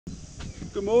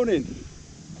Good morning.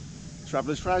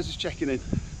 Travellers Trousers checking in.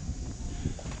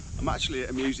 I'm actually at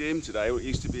a museum today. It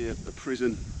used to be a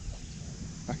prison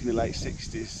back in the late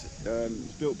 60s. It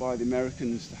was built by the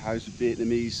Americans to house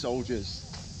Vietnamese soldiers.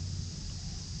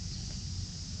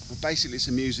 And basically it's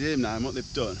a museum now, and what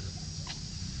they've done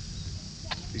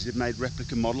is they've made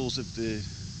replica models of the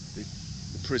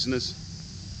prisoners,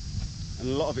 and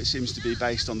a lot of it seems to be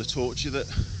based on the torture that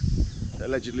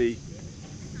allegedly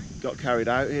got carried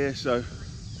out here. So I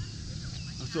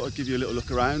thought I'd give you a little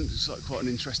look around. It's like quite an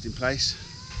interesting place.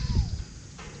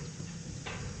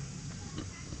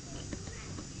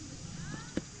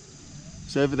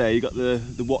 So over there you got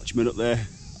the watchman up there,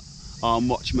 armed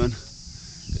watchman,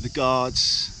 the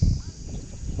guards,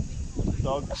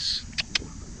 dogs.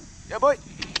 Yeah, boy.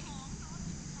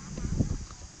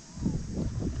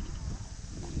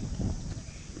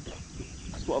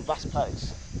 It's what a vast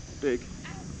place, big.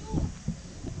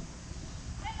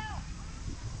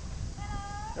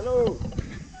 Hello.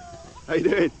 How you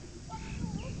doing?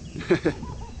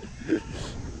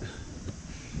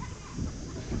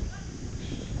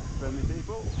 Friendly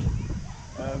people.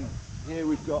 Here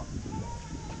we've got,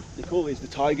 they call these the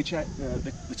tiger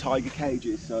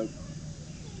cages. So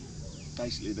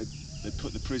basically they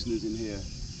put the prisoners in here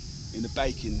in the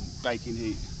baking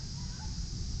heat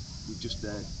with just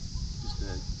their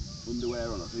underwear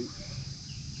on, I think.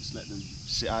 Just let them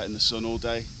sit out in the sun all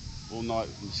day, all night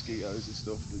with mosquitoes and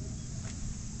stuff.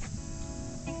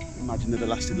 And imagine they'd have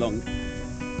lasted long.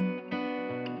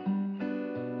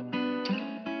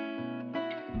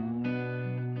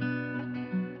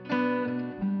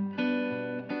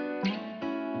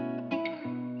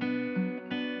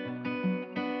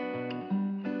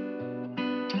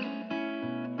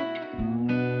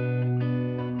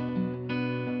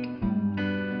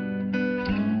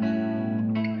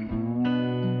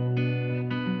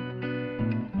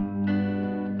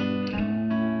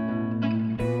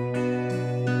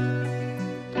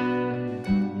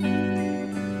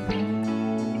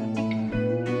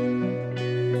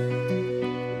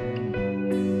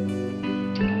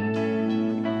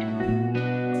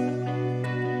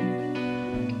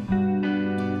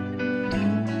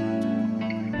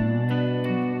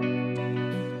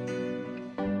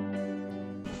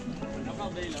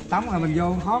 Tắm rồi mình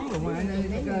vô khóm rồi mà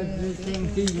xem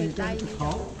chi mình cho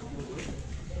khổ.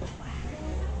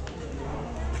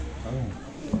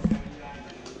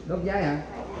 Đốt giấy hả?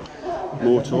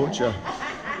 More torture.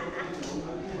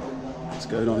 What's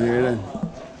going on here then?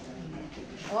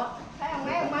 Ủa, thấy ông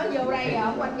ấy ông mới vô đây rồi,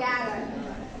 ông quanh da rồi.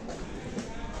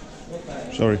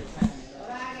 Sorry.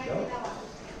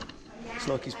 It's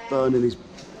like he's burning his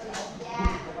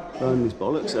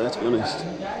bollocks there, to be honest.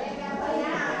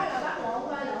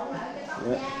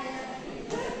 Yeah.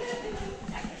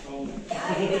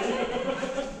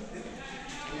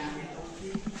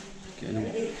 Getting a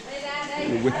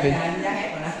whipping.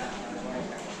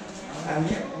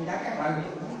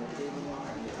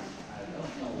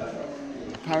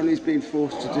 Apparently he's been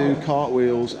forced to do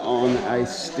cartwheels on a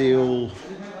steel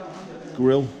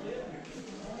grill,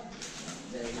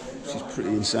 which is pretty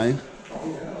insane.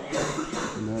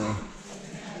 And,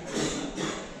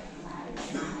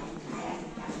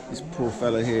 this poor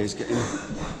fella here is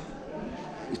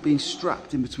he's been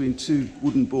strapped in between two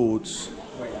wooden boards,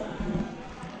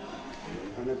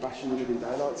 and they're bashing the living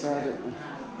daylights out of it.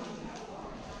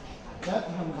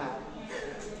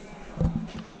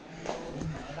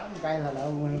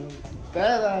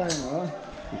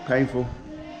 Painful,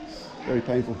 very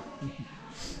painful.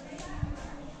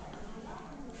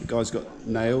 The guy's got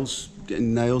nails,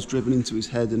 getting nails driven into his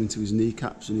head and into his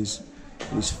kneecaps and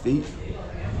his feet.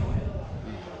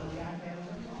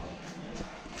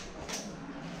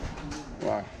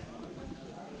 Wow.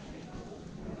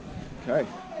 Okay.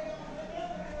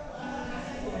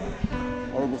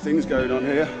 Horrible things going on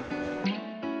here.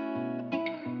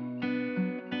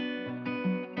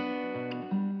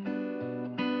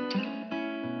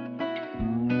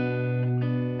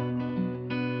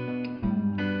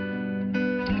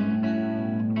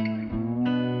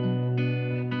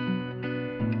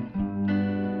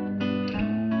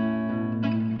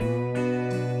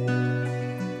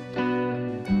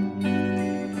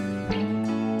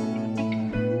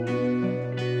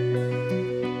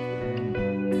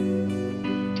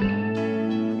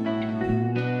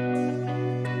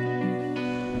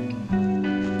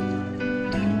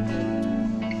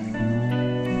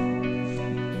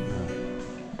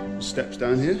 Steps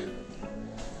down here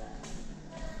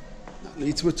that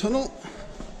lead to a tunnel.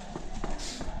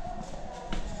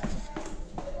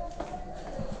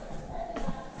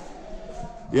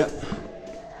 Yep.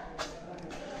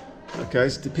 Okay,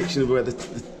 it's a depiction of where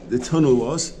the tunnel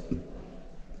was.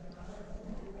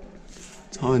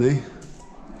 Tiny.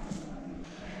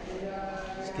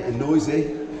 It's getting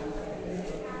noisy.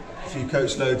 A few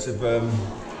coach loads of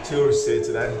tourists here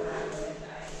today.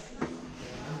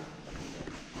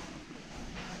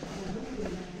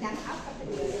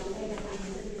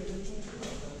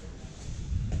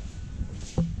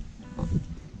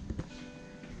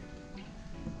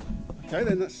 Okay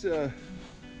then, that's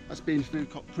been Phu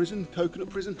Quoc prison, coconut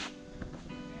prison.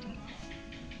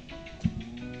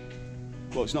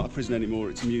 Well, it's not a prison anymore,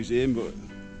 it's a museum, but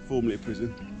formerly a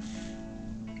prison.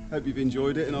 Hope you've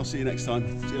enjoyed it, and I'll see you next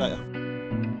time. See you later.